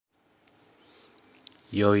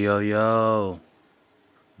Yo, yo, yo.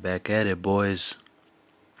 Back at it, boys.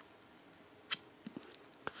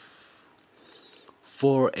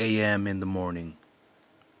 4 a.m. in the morning.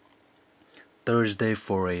 Thursday,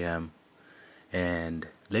 4 a.m. And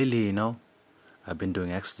lately, I've been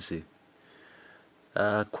doing ecstasy.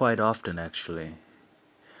 Quite often, actually.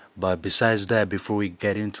 But besides that, before we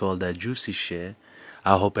get into all that juicy shit,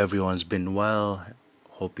 I hope everyone's been well.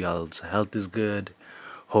 Hope y'all's health is good.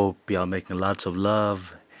 Hope y'all making lots of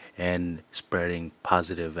love and spreading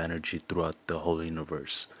positive energy throughout the whole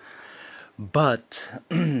universe. But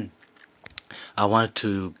I wanted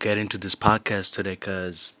to get into this podcast today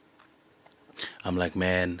because I'm like,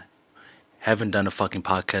 man, haven't done a fucking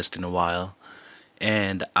podcast in a while.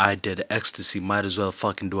 And I did ecstasy. Might as well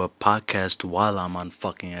fucking do a podcast while I'm on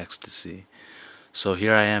fucking ecstasy. So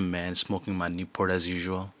here I am, man, smoking my Newport as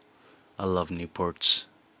usual. I love Newports.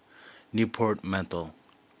 Newport Menthol.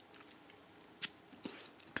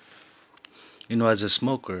 As a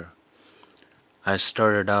smoker, I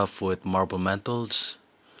started off with Marlboro Menthols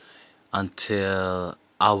until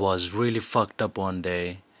I was really fucked up one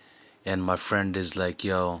day. And my friend is like,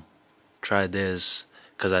 yo, try this.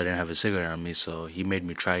 Because I didn't have a cigarette on me. So he made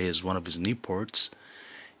me try one of his Newports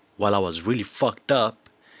while I was really fucked up.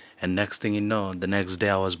 And next thing you know, the next day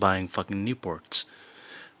I was buying fucking Newports.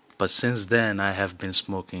 But since then, I have been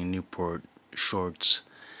smoking Newport shorts.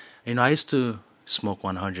 I used to smoke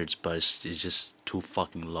 100s, but it's just too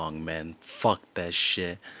fucking long, man. Fuck that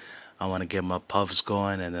shit. I want to get my puffs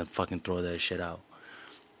going and then fucking throw that shit out.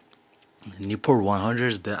 Newport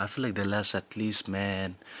 100s, I feel like they last at least,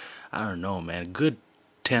 man, I don't know, man, good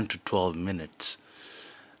 10 to 12 minutes.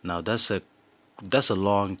 Now that's a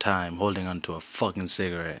long time holding onto a fucking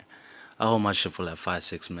cigarette. I hold my shit for like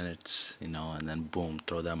 5-6 minutes, and then boom,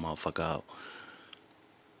 throw that motherfucker out.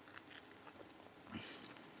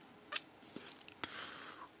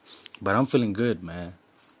 But I'm feeling good, man.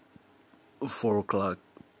 4 o'clock.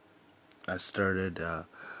 I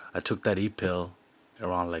took that E-pill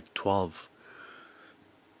around like 12.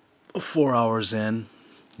 4 hours in,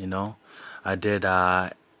 I did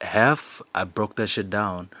half. I broke that shit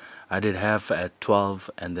down. I did half at 12,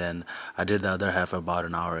 and then I did the other half about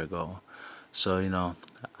an hour ago. So,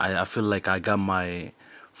 I feel like I got my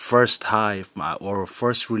first high, or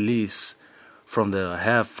first release from the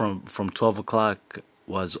half from 12 o'clock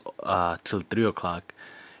was till 3 o'clock.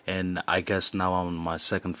 And I guess now I'm on my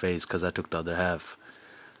second phase because I took the other half.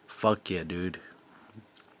 Fuck yeah, dude.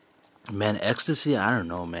 Man, ecstasy, I don't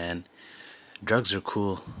know, man. Drugs are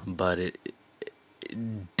cool, but it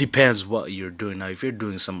depends what you're doing. Now, if you're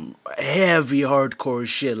doing some heavy, hardcore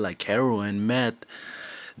shit like heroin, meth,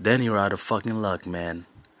 then you're out of fucking luck, man.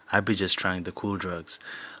 I'd be just trying the cool drugs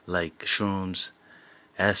like shrooms,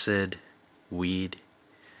 acid, weed,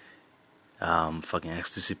 fucking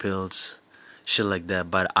ecstasy pills, shit like that.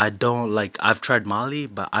 But I don't like. I've tried Molly,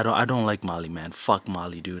 but I don't like Molly, man. Fuck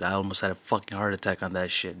Molly, dude. I almost had a fucking heart attack on that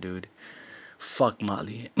shit, dude. Fuck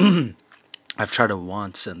Molly. I've tried it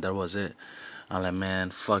once and that was it. I'm like, man,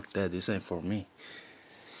 fuck that. This ain't for me.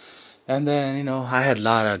 And then, I had a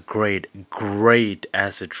lot of great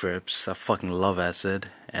acid trips. I fucking love acid.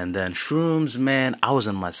 And then shrooms, man, I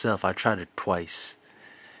wasn't myself. I tried it twice.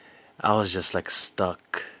 I was just like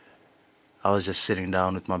stuck. I was just sitting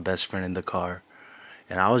down with my best friend in the car.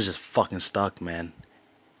 And I was just fucking stuck, man.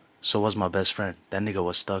 So was my best friend. That nigga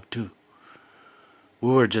was stuck too. We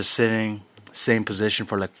were just sitting, same position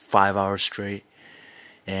for like 5 hours straight.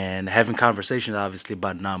 And having conversations, obviously,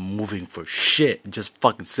 but not moving for shit. Just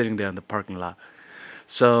fucking sitting there in the parking lot.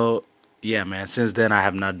 So, yeah, man, since then I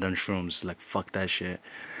have not done shrooms. Like, fuck that shit.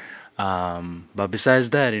 But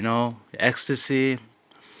besides that, ecstasy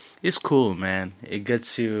is cool, man. It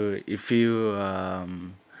gets you, if you,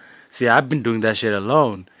 see, I've been doing that shit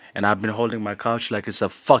alone. And I've been holding my couch like it's a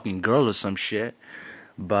fucking girl or some shit.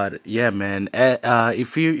 But yeah, man.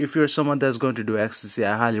 If you're someone that's going to do ecstasy,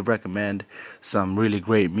 I highly recommend some really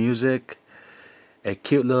great music, a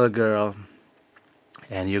cute little girl,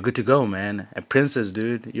 and you're good to go, man. A princess,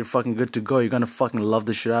 dude. You're fucking good to go. You're gonna fucking love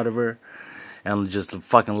the shit out of her, and just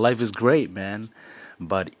fucking life is great, man.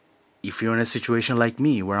 But if you're in a situation like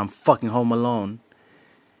me where I'm fucking home alone,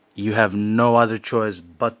 you have no other choice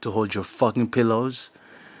but to hold your fucking pillows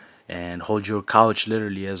and hold your couch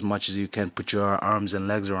literally as much as you can. Put your arms and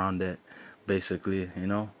legs around it, basically,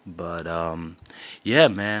 But yeah,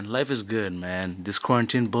 man, life is good, man. This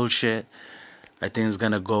quarantine bullshit, I think it's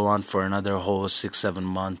gonna go on for another whole 6-7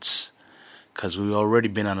 months, cause we've already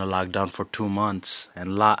been on a lockdown for 2 months, and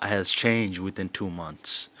a lot has changed within 2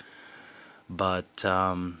 months. But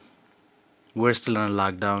we're still on a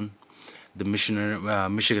lockdown. The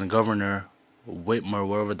Michigan governor Whitmer,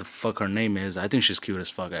 whatever the fuck her name is. I think she's cute as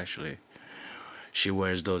fuck, actually. She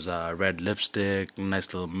wears those red lipstick,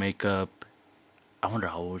 nice little makeup. I wonder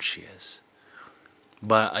how old she is.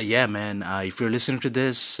 But yeah, man, if you're listening to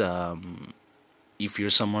this, if you're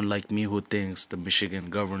someone like me who thinks the Michigan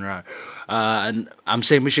governor, and I'm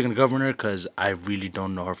saying Michigan governor because I really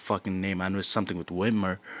don't know her fucking name. I know it's something with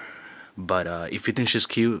Whitmer. But if you think she's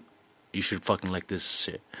cute, you should fucking like this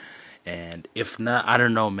shit. And if not, I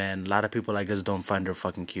don't know, man. A lot of people, I guess, don't find her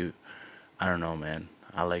fucking cute. I don't know, man.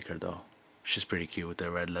 I like her though. She's pretty cute with that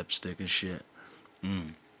red lipstick and shit.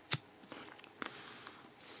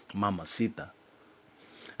 Mamacita.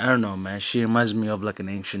 I don't know, man. She reminds me of like an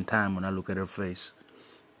ancient time when I look at her face.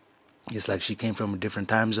 It's like she came from a different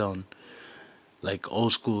time zone. Like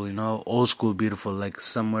old school, you know? Old school beautiful. Like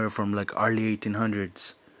somewhere from like early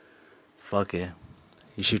 1800s. Fuck it.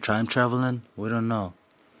 Is she time traveling? We don't know.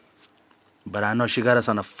 But I know she got us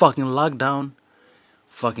on a fucking lockdown.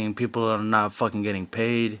 Fucking people are not fucking getting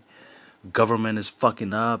paid. Government is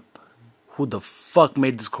fucking up. Who the fuck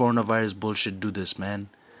made this coronavirus bullshit do this, man?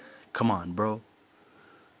 Come on, bro.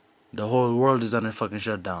 The whole world is on a fucking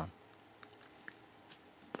shutdown.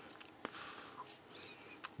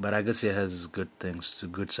 But I guess it has good things,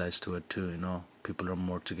 good sides to it too, you know. People are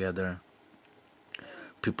more together.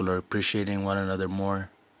 People are appreciating one another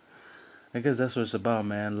more. I guess that's what it's about,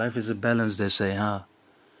 man. Life is a balance, they say, huh?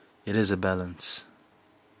 It is a balance.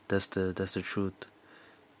 That's the truth.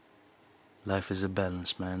 Life is a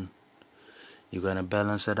balance, man. You gotta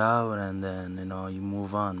balance it out, and then you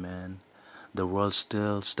move on, man. The world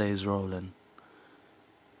still stays rolling,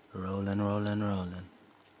 rolling.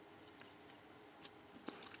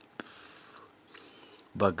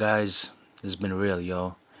 But guys, it's been real,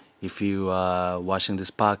 yo. If you watching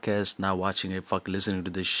this podcast, not watching it, fuck listening to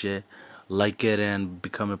this shit, like it and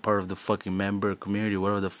become a part of the fucking member community,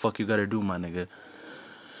 whatever the fuck you gotta do, my nigga.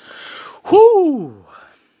 Whoo!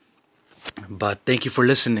 But thank you for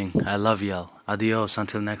listening. I love y'all. Adios.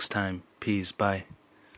 Until next time. Peace. Bye.